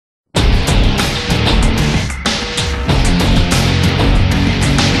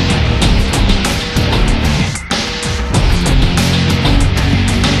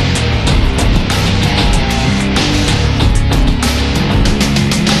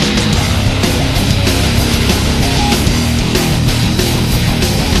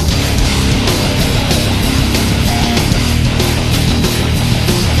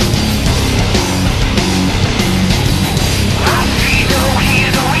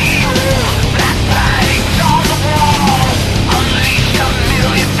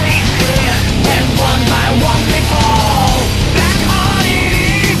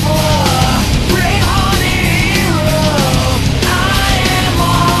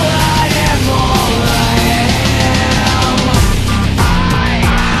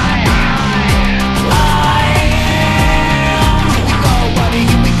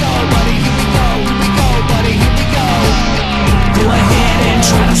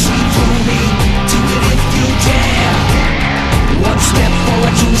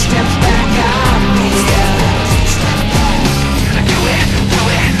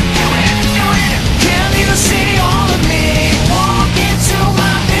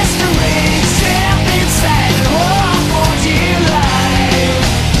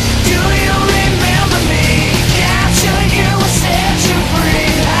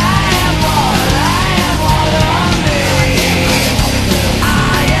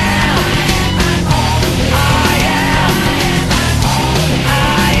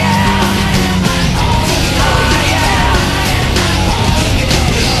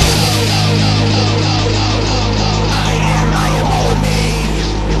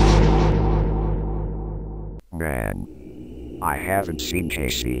Man, I haven't seen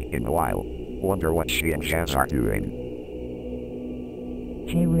Casey in a while. Wonder what she and Jess are doing.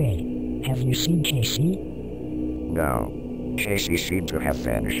 Hey Ray, have you seen Casey? No, Casey seemed to have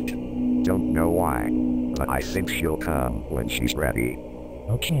vanished. Don't know why, but I think she'll come when she's ready.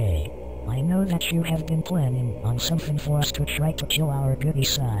 Okay, I know that you have been planning on something for us to try to kill our goody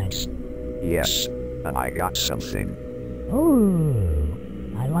sides. Yes, and I got something.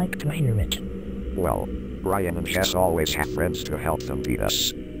 Oh, I like to hear it. Well, Ryan and Jess always have friends to help them beat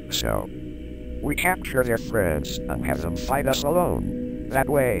us. So, we capture their friends and have them fight us alone. That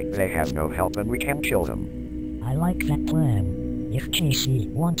way, they have no help and we can kill them. I like that plan. If Casey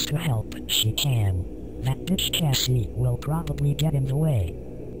wants to help, she can. That bitch Cassie will probably get in the way.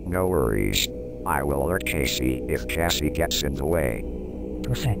 No worries. I will alert Casey if Cassie gets in the way.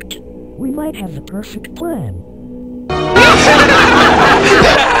 Perfect. We might have the perfect plan.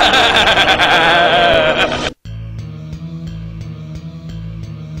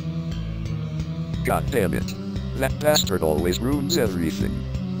 God damn it. That bastard always ruins everything.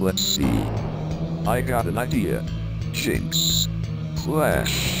 Let's see. I got an idea. Jinx.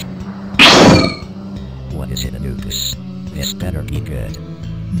 Flash. What is it, Anubis? This better be good.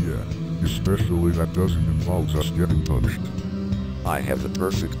 Yeah, especially that doesn't involve us getting punished. I have the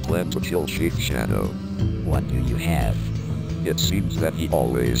perfect plan to kill Chief Shadow. What do you have? It seems that he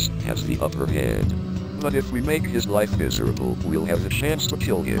always has the upper hand. But if we make his life miserable, we'll have the chance to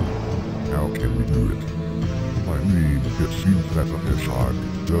kill him. How can we do it? I mean, it seems that the hedgehog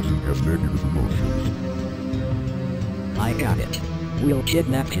doesn't have negative emotions. I got it. We'll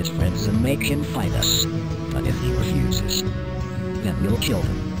kidnap his friends and make him fight us. But if he refuses, then we'll kill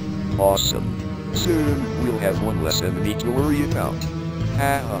him. Awesome. Soon, we'll have one less enemy to worry about.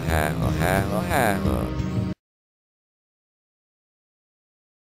 Ha ha ha ha ha ha ha.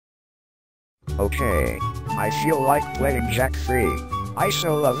 Okay, I feel like playing Jack 3. I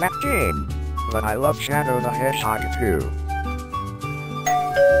so love that game. But I love Shadow the Hedgehog too.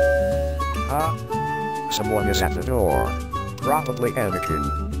 Huh? Someone is at the door. Probably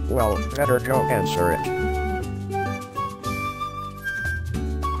Anakin. Well, better go answer it.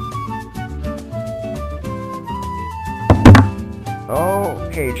 Oh,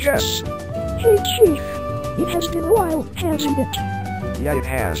 hey Jess. Hey Chief, it has been a while, hasn't it? Yeah, it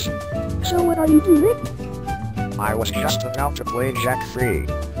has. So what are you doing? I was just about to play Jack 3.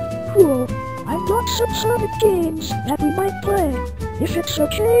 Cool. I've got some Sonic games that we might play, if it's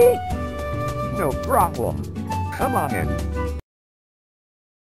okay. No problem. Come on in.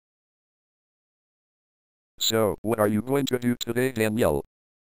 So, what are you going to do today, Danielle?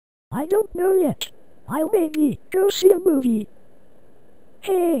 I don't know yet. I'll maybe go see a movie.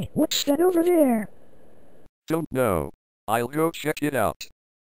 Hey, what's that over there? Don't know. I'll go check it out.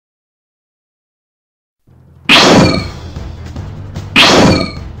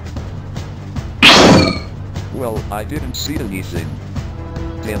 Well, I didn't see anything.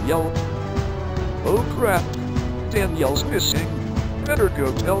 Danielle? Oh crap! Danielle's missing. Better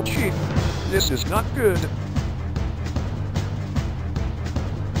go tell Chief. This is not good.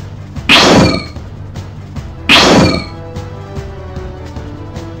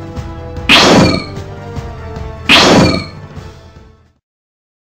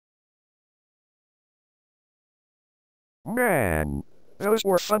 Man, those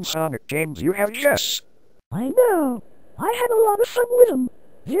were fun Sonic games you have, Jess. I know. I had a lot of fun with them.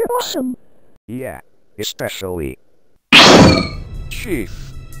 They're awesome. Yeah, especially.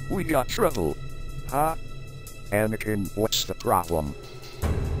 Chief, we got trouble. Huh? Anakin, what's the problem?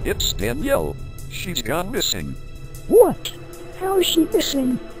 It's Danielle. She's gone missing. What? How is she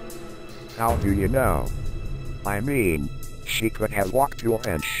missing? How do you know? I mean, she could have walked to a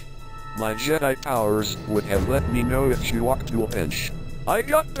bench. My Jedi powers would have let me know if she walked to a bench. I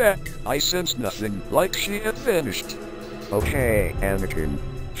got back. I sensed nothing, like she had vanished. Okay, Anakin.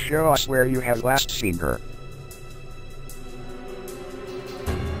 Show us where you have last seen her.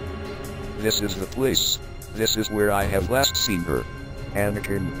 This is the place. This is where I have last seen her.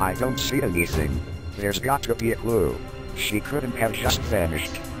 Anakin, I don't see anything. There's got to be a clue. She couldn't have just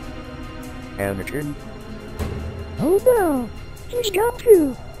vanished. Anakin? Oh no! He's gone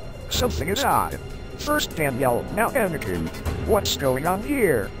too! Something is odd. First Danielle, now Anakin. What's going on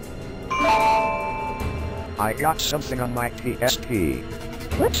here? I got something on my PSP.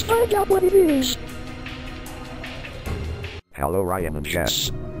 Let's find out what it is. Hello Ryan and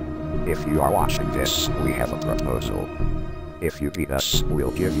Jess. If you are watching this, we have a proposal. If you beat us,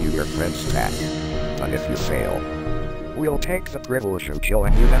 we'll give you your friends back. But if you fail, we'll take the privilege of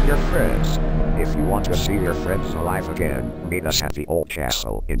killing you and your friends. If you want to see your friends alive again, meet us at the old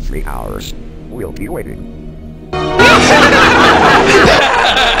castle in 3 hours. We'll be waiting.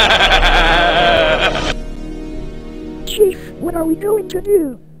 Chief, what are we going to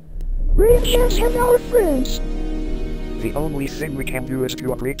do? Ray and Jess have our friends. The only thing we can do is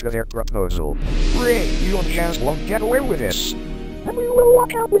to agree to their proposal. Ray, you and Jess won't get away with this. And we will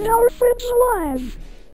walk out with our friends alive.